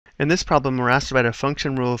In this problem, we're asked to write a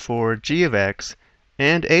function rule for g of x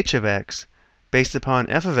and h of x based upon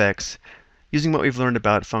f of x using what we've learned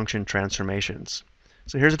about function transformations.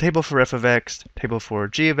 So here's a table for f of x, table for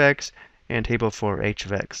g of x, and table for h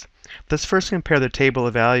of x. Let's first compare the table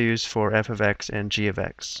of values for f of x and g of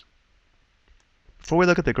x. Before we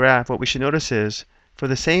look at the graph, what we should notice is for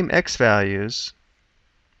the same x values,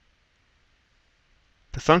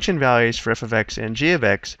 the function values for f of x and g of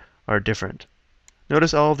x are different.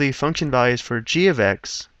 Notice all the function values for g of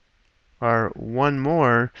x are one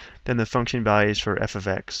more than the function values for f of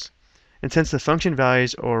x. And since the function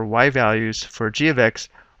values or y values for g of x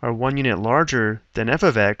are 1 unit larger than f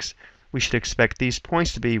of x, we should expect these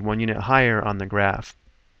points to be 1 unit higher on the graph.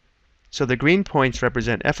 So the green points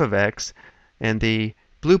represent f of x, and the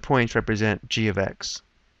blue points represent g of x.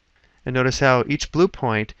 And notice how each blue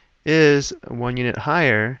point is 1 unit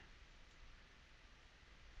higher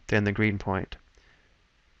than the green point.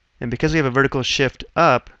 And because we have a vertical shift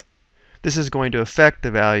up, this is going to affect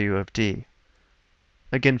the value of d.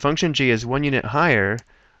 Again, function g is 1 unit higher,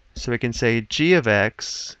 so we can say g of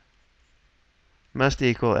x must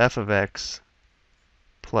equal f of x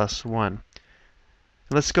plus 1. And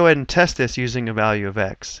let's go ahead and test this using a value of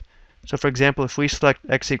x. So for example, if we select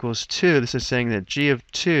x equals 2, this is saying that g of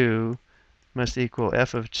 2 must equal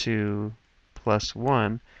f of 2 plus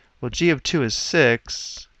 1. Well, g of 2 is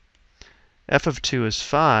 6. F of 2 is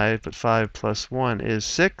 5, but 5 plus 1 is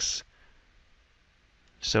 6,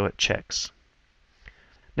 so it checks.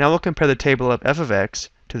 Now we'll compare the table of f of x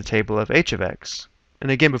to the table of h of x.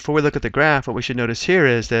 And again, before we look at the graph, what we should notice here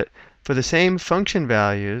is that for the same function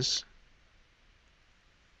values,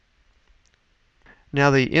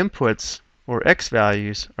 now the inputs, or x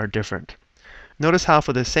values, are different. Notice how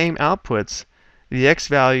for the same outputs, the x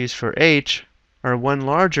values for h are 1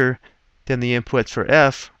 larger than the inputs for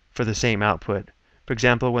f for the same output. For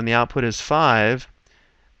example, when the output is 5,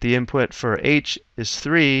 the input for h is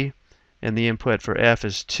 3, and the input for f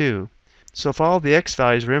is 2. So if all the x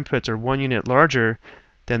values or inputs are 1 unit larger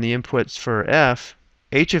than the inputs for f,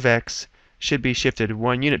 h of x should be shifted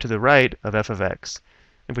 1 unit to the right of f of x.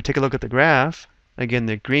 If we take a look at the graph, again,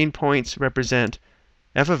 the green points represent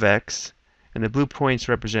f of x, and the blue points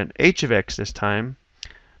represent h of x this time.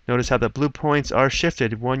 Notice how the blue points are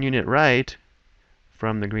shifted 1 unit right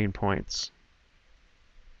from the green points.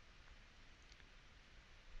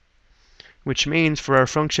 Which means for our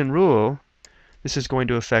function rule, this is going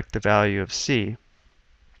to affect the value of c.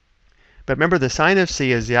 But remember, the sign of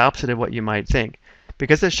c is the opposite of what you might think.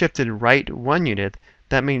 Because it's shifted right 1 unit,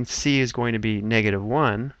 that means c is going to be negative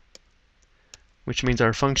 1, which means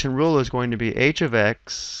our function rule is going to be h of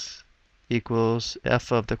x equals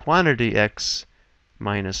f of the quantity x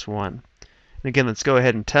minus 1. And again, let's go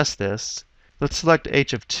ahead and test this. Let's select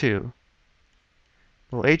h of 2.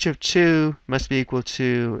 Well, h of 2 must be equal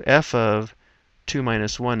to f of 2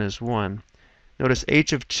 minus 1 is 1. Notice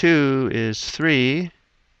h of 2 is 3,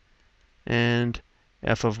 and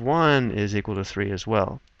f of 1 is equal to 3 as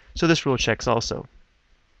well. So this rule checks also.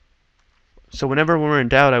 So whenever we're in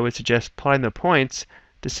doubt, I would suggest plotting the points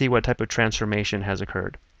to see what type of transformation has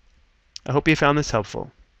occurred. I hope you found this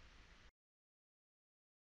helpful.